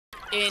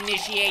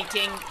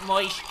Initiating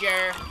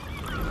moisture.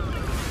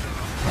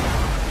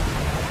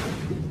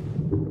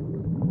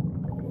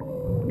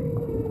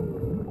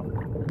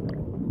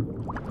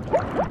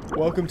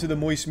 Welcome to the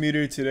Moist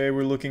Meter. Today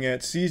we're looking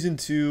at Season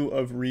 2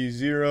 of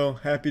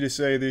ReZero. Happy to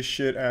say this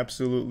shit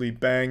absolutely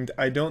banged.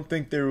 I don't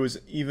think there was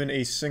even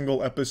a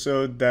single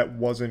episode that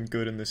wasn't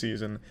good in the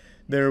season.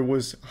 There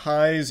was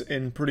highs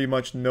and pretty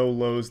much no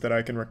lows that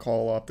I can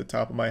recall off the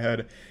top of my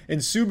head. And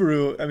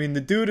Subaru, I mean,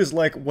 the dude is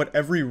like what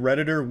every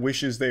Redditor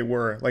wishes they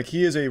were. Like,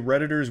 he is a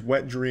Redditor's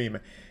wet dream.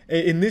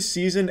 In this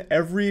season,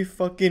 every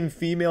fucking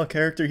female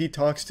character he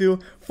talks to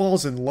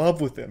falls in love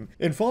with him.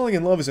 And falling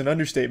in love is an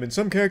understatement.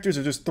 Some characters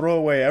are just throw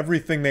away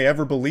everything they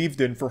ever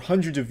believed in for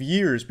hundreds of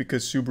years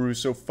because Subaru's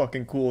so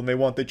fucking cool and they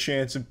want the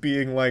chance of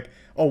being like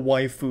a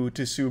waifu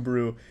to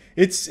Subaru.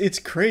 It's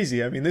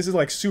crazy. I mean, this is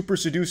like Super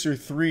Seducer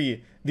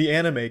 3, the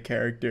anime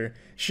character.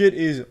 Shit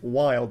is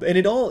wild. And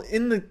it all,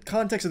 in the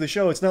context of the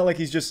show, it's not like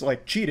he's just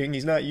like cheating.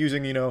 He's not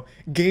using, you know,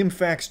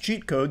 GameFAQs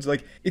cheat codes.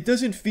 Like, it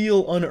doesn't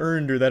feel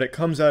unearned or that it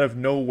comes out of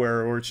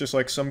nowhere or it's just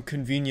like some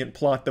convenient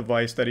plot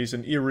device that he's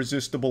an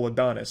irresistible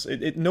Adonis.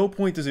 At no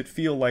point does it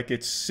feel like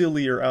it's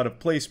silly or out of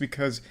place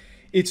because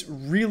it's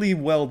really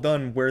well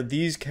done where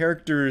these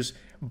characters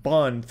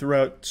bond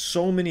throughout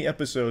so many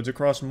episodes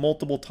across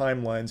multiple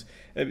timelines.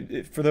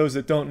 For those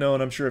that don't know,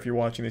 and I'm sure if you're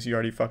watching this you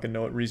already fucking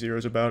know what ReZero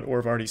is about or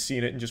have already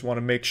seen it and just want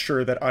to make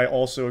sure that I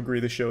also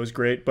agree the show is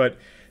great, but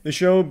the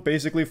show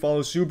basically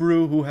follows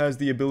Subaru, who has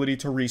the ability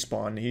to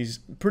respawn. He's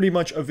pretty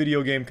much a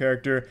video game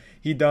character.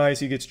 He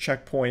dies, he gets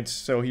checkpoints,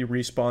 so he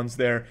respawns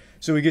there.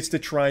 So he gets to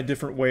try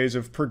different ways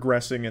of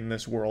progressing in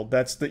this world.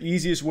 That's the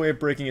easiest way of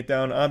breaking it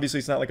down. Obviously,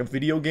 it's not like a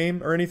video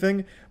game or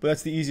anything, but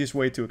that's the easiest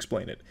way to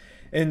explain it.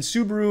 And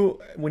Subaru,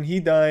 when he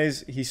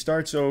dies, he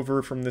starts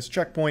over from this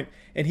checkpoint,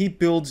 and he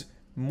builds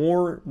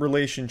more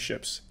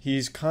relationships.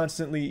 He's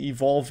constantly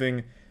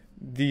evolving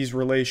these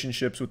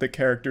relationships with the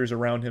characters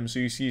around him, so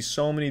you see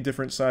so many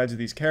different sides of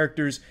these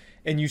characters,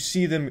 and you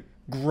see them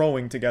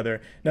growing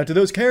together. Now, to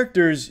those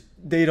characters,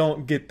 they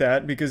don't get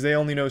that, because they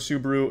only know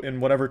Subaru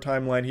in whatever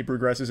timeline he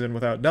progresses in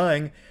without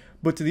dying,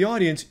 but to the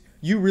audience,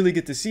 you really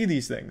get to see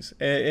these things,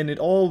 and it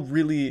all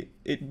really,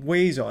 it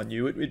weighs on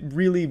you. It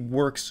really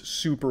works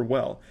super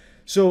well.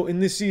 So in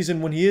this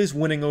season, when he is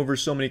winning over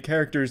so many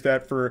characters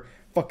that for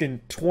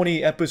fucking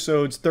 20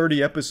 episodes,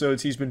 30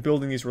 episodes, he's been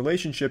building these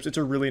relationships, it's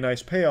a really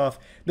nice payoff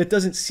that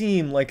doesn't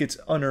seem like it's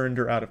unearned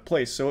or out of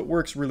place, so it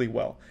works really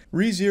well.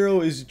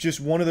 ReZero is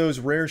just one of those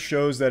rare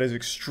shows that is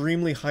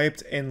extremely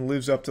hyped and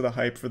lives up to the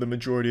hype for the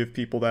majority of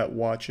people that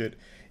watch it.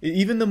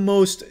 Even the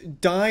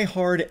most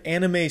die-hard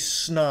anime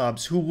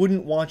snobs who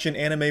wouldn't watch an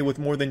anime with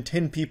more than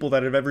 10 people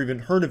that have ever even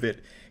heard of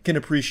it can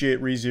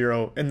appreciate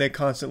ReZero, and they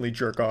constantly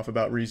jerk off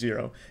about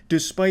ReZero.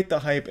 Despite the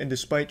hype and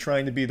despite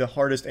trying to be the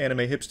hardest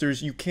anime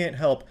hipsters, you can't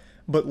help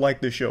but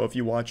like the show if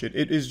you watch it.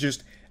 It is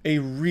just a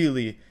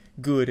really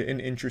good and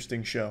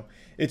interesting show.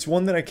 It's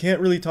one that I can't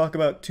really talk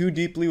about too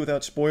deeply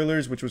without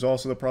spoilers, which was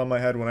also the problem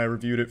I had when I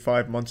reviewed it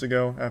 5 months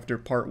ago after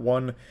part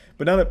 1.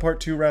 But now that part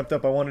 2 wrapped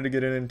up, I wanted to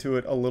get into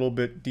it a little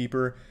bit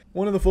deeper.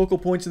 One of the focal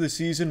points of the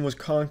season was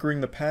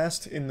conquering the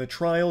past. In the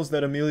trials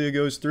that Amelia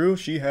goes through,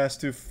 she has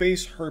to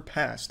face her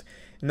past.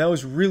 And that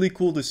was really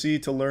cool to see,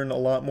 to learn a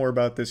lot more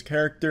about this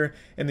character,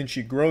 and then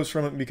she grows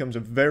from it and becomes a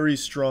very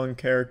strong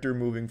character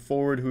moving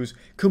forward, who's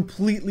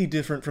completely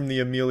different from the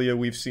Amelia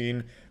we've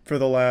seen for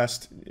the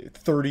last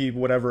 30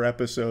 whatever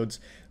episodes.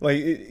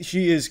 Like,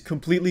 she is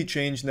completely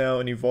changed now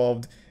and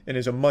evolved and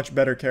is a much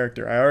better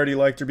character. I already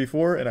liked her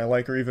before, and I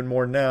like her even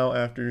more now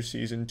after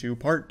Season 2,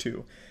 Part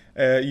 2.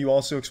 You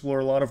also explore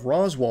a lot of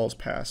Roswell's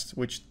past,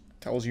 which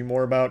tells you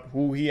more about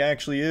who he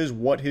actually is,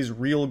 what his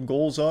real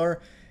goals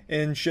are,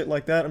 and shit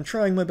like that. I'm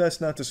trying my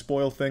best not to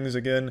spoil things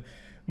again,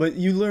 but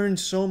you learn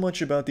so much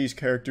about these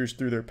characters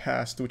through their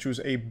past, which was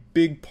a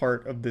big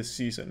part of this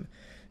season.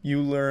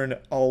 You learn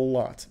a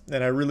lot,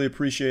 and I really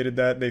appreciated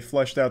that. They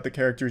fleshed out the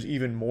characters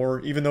even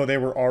more. Even though they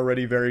were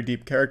already very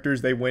deep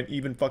characters, they went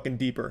even fucking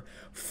deeper.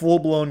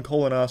 Full-blown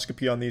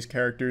colonoscopy on these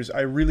characters.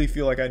 I really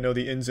feel like I know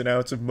the ins and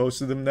outs of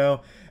most of them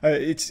now.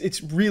 It's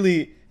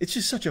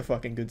just such a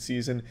fucking good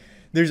season.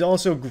 There's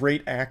also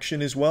great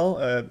action as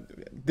well.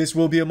 This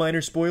will be a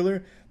minor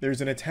spoiler.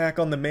 There's an attack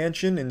on the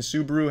mansion, and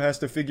Subaru has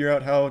to figure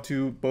out how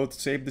to both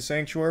save the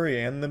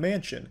sanctuary and the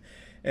mansion.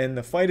 And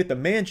the fight at the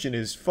mansion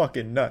is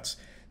fucking nuts.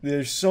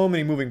 There's so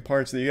many moving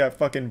parts that you got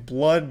fucking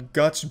blood,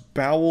 guts,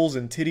 bowels,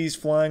 and titties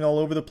flying all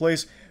over the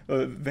place.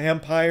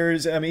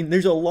 Vampires. I mean,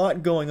 there's a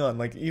lot going on.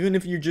 Like, even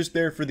if you're just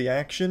there for the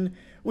action,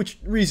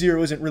 which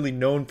ReZero isn't really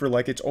known for,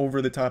 like, its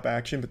over-the-top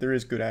action, but there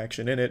is good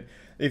action in it.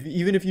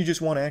 Even if you just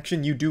want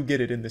action, you do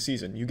get it in the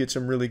season. You get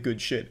some really good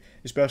shit,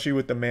 especially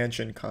with the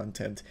mansion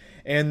content.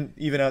 And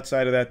even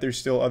outside of that, there's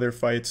still other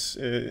fights.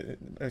 A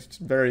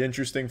very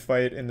interesting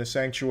fight in the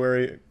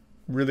sanctuary.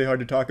 Really hard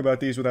to talk about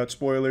these without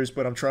spoilers,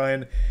 but I'm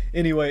trying.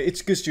 Anyway,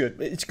 it's just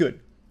good. It's good.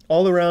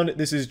 All around,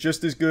 this is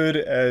just as good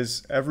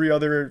as every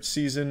other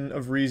season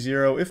of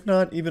ReZero, if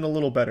not even a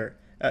little better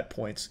at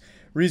points.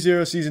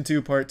 ReZero Season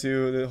 2, Part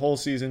 2, the whole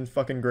season,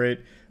 fucking great.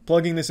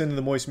 Plugging this into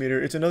the moist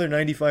meter, it's another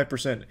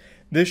 95%.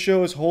 This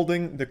show is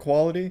holding the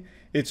quality.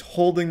 It's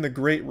holding the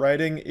great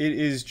writing. It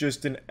is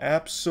just an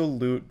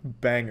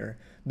absolute banger.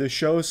 The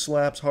show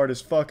slaps hard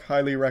as fuck.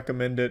 Highly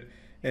recommend it.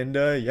 And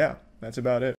yeah, that's about it.